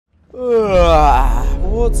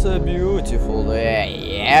What a beautiful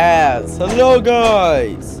day. Yes, hello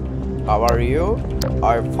guys. How are you?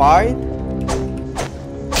 I'm fine.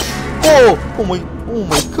 Oh my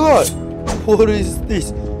god. What is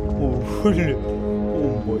this? Oh really?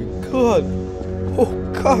 Oh my god. Oh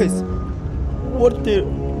guys. What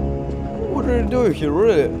are you doing here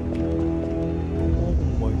really? Oh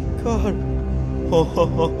my god.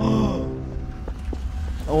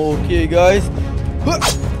 Okay guys.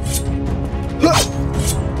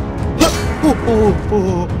 Oh my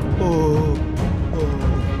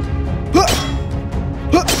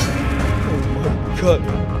god,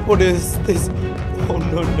 what is this? Oh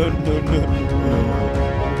no.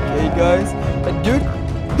 Okay guys, dude.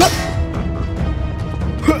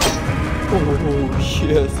 Oh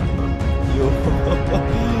yes, yo,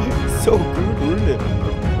 so good really. Oh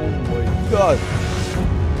my god.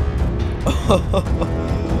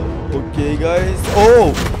 Okay guys,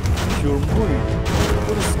 oh, you're moving.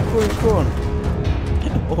 What is going on?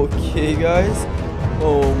 Okay guys.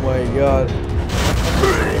 Oh my god.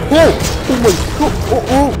 Oh my god.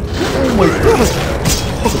 Oh my god.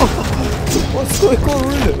 What's going on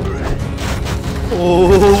really? Oh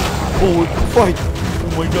fight. Oh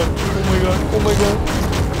my god.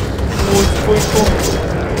 What's going on?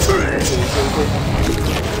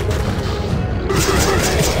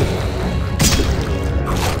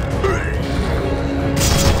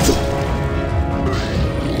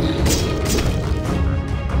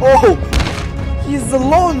 Oh, he's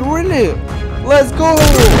alone, really? Let's go!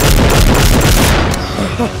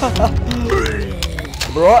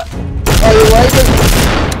 Bro, are you like it?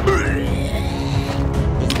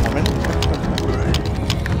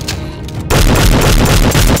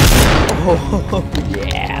 Oh,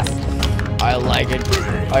 yes! I like it.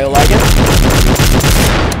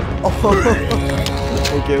 Oh,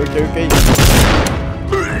 okay.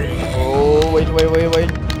 Oh, wait.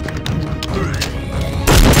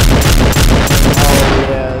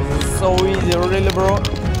 So easy, really, bro.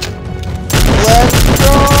 Let's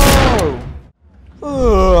go!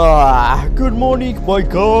 Good morning, my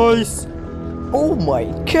guys. Oh my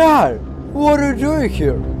god, what are you doing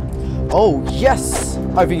here? Oh yes,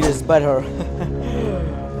 I think it's better.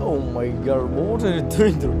 Oh my god, what are you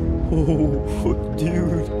doing there? Oh,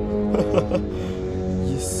 dude,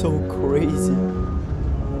 you're so crazy.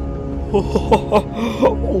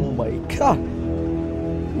 Oh my god.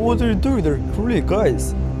 What are you doing there, really,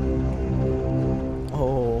 guys?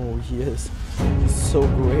 Oh yes, it's so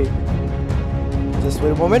great. Just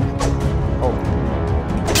wait a moment. Oh,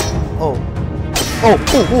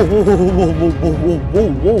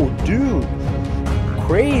 dude,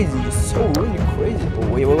 crazy, so really crazy. Oh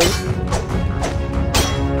wait.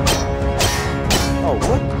 Oh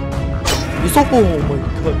what? You saw? Oh my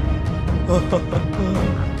god.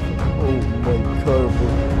 Oh my god, bro.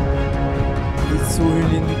 It's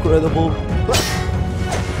really incredible.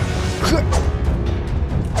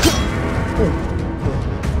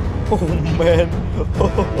 Oh man.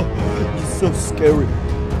 It's so scary.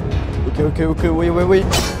 Okay, wait.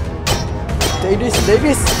 Take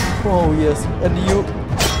this. Oh yes, and you.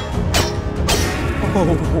 Oh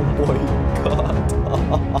my god.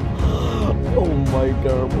 Oh my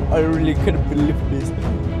god. I really can't believe this.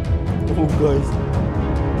 Oh guys.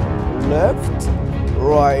 Left.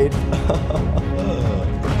 Right.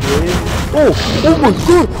 Okay. Oh my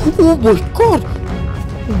god.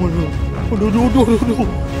 Oh no.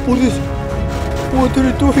 What is? What are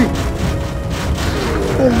you doing?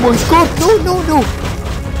 Oh my god. No.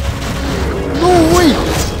 No way.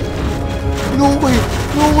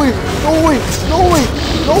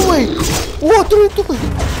 What are you doing?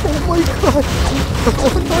 Oh my god.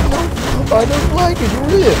 No. I don't like it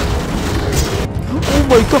really. Oh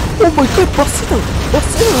my god, Buster,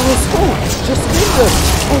 let's go, just in there.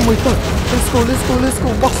 Oh my god, let's go,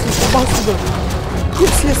 Buster.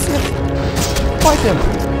 Yes, fight them.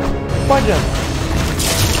 Oh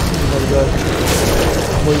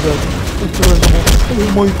my god, it's terrible. Oh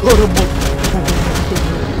my god,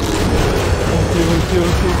 Okay.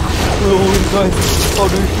 Oh guys, how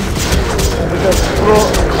do you feel? Oh my god, bro,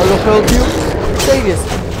 I will help you. Take this.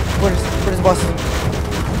 Where is Buster?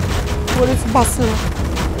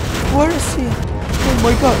 Where is he? Oh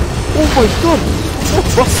my god. Oh Buster.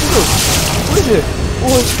 Where is it?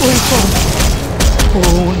 Oh, it's going on.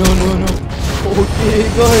 Oh no. Okay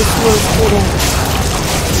guys, let's go.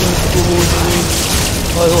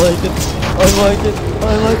 I like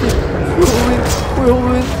it.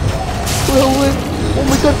 We'll win. Oh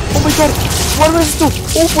my god. What is this?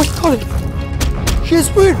 Oh my god. He's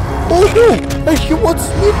weird. Oh no. And he wants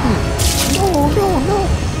to meet me. No.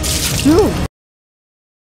 Dude.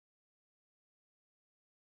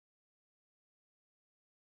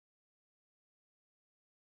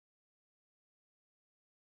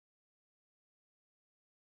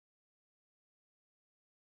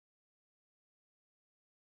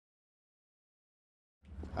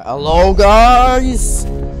 Hello guys!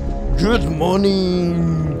 Good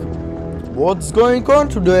morning! What's going on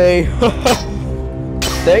today?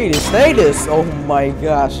 Status! Oh my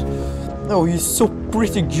gosh! Oh, he's so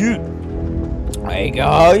pretty good! Hey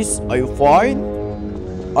guys, are you fine?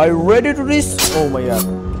 Are you ready to this? Oh my god!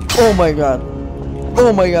 Oh my god!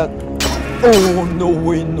 Oh my god! Oh, no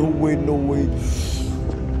way!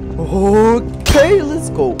 Okay, let's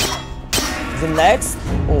go! The next!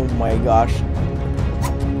 Oh my gosh!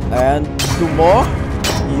 And two more!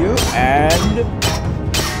 You and...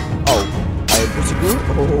 Oh, I'm pretty good?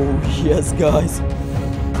 Oh yes guys!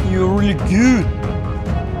 You're really good!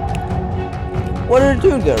 What are you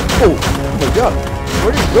doing there? Oh my god!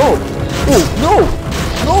 Where did you go? Oh no!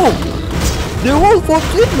 No! They all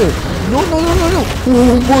forget me! No!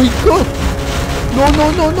 Oh my god!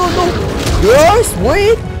 No! Guys,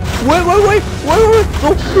 wait! Wait! No!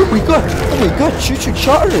 Oh my god! Choo-choo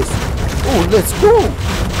Charles! Oh, let's go!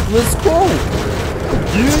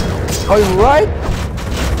 Dude, are you right?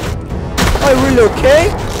 Are you really okay?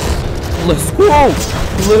 Let's go!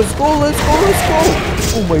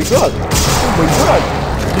 Oh my god!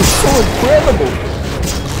 You're so incredible!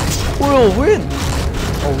 We'll win!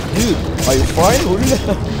 Oh dude, are you fine? Really?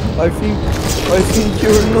 I think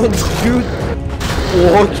you're not good.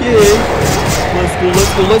 Okay.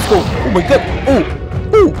 Let's go. Oh my god.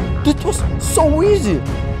 Oh, that was so easy.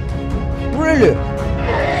 Really?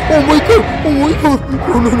 Oh my god. Oh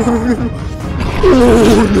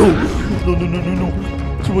no.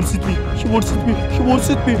 She won't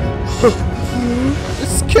hit me.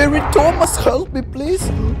 Scary Thomas, help me please.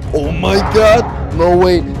 Oh my god. No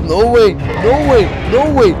way.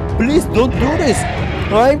 Please don't do this.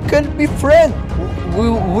 I can't be friends. We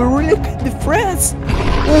really can't be friends.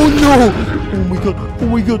 Oh no.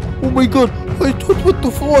 Oh my god. I thought what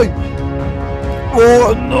to fly.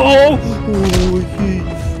 Oh no.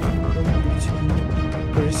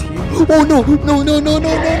 Where is he? Oh no.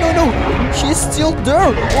 She's still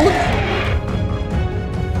there.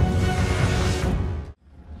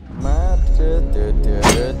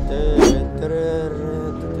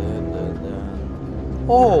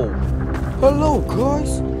 Oh, hello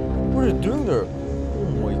guys! What are you doing there? Oh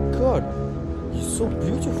my god, you're so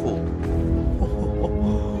beautiful!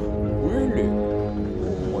 Really?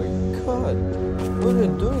 Oh my god, what are you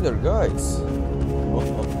doing there guys?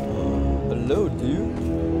 Hello dude!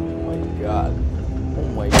 Oh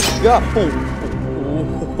my god!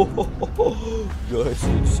 Guys,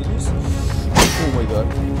 are you serious? Oh my god!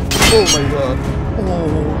 Oh no!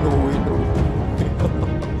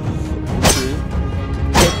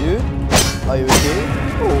 Dude, are you okay?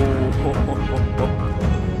 Oh,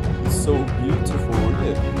 so beautiful,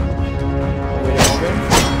 yeah. Wait a moment.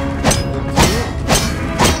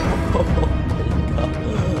 Oh my god.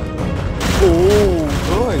 Oh,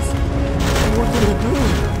 guys. What are you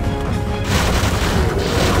doing?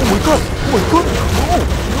 Oh my god.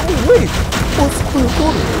 No, wait. What's going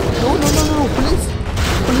on? No, please.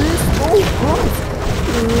 Oh, guys.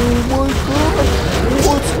 Oh my god.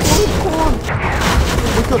 What's going on?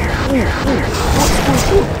 Oh my god, what's going on? Okay. Let's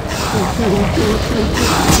go.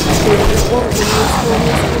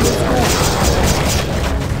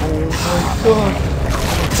 Oh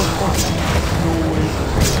my god. No way.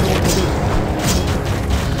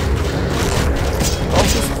 I'm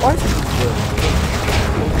just fighting with them.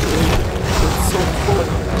 Okay, it's so fun.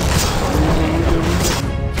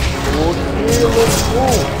 Okay, let's go.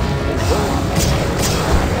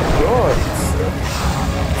 God,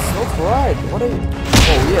 it's not right. What are you...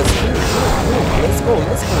 Oh yes, let's go.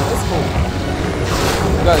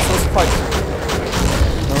 Guys, let's fight.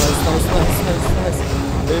 Nice.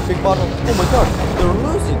 Big battle. Oh my god, they're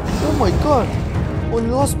losing. Oh my god. Only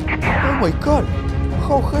lost. Oh my god.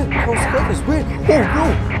 How's head is weird.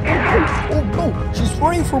 Oh no. She's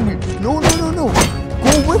running from me. No. Go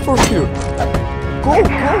away from here. Go.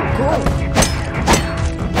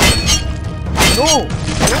 No.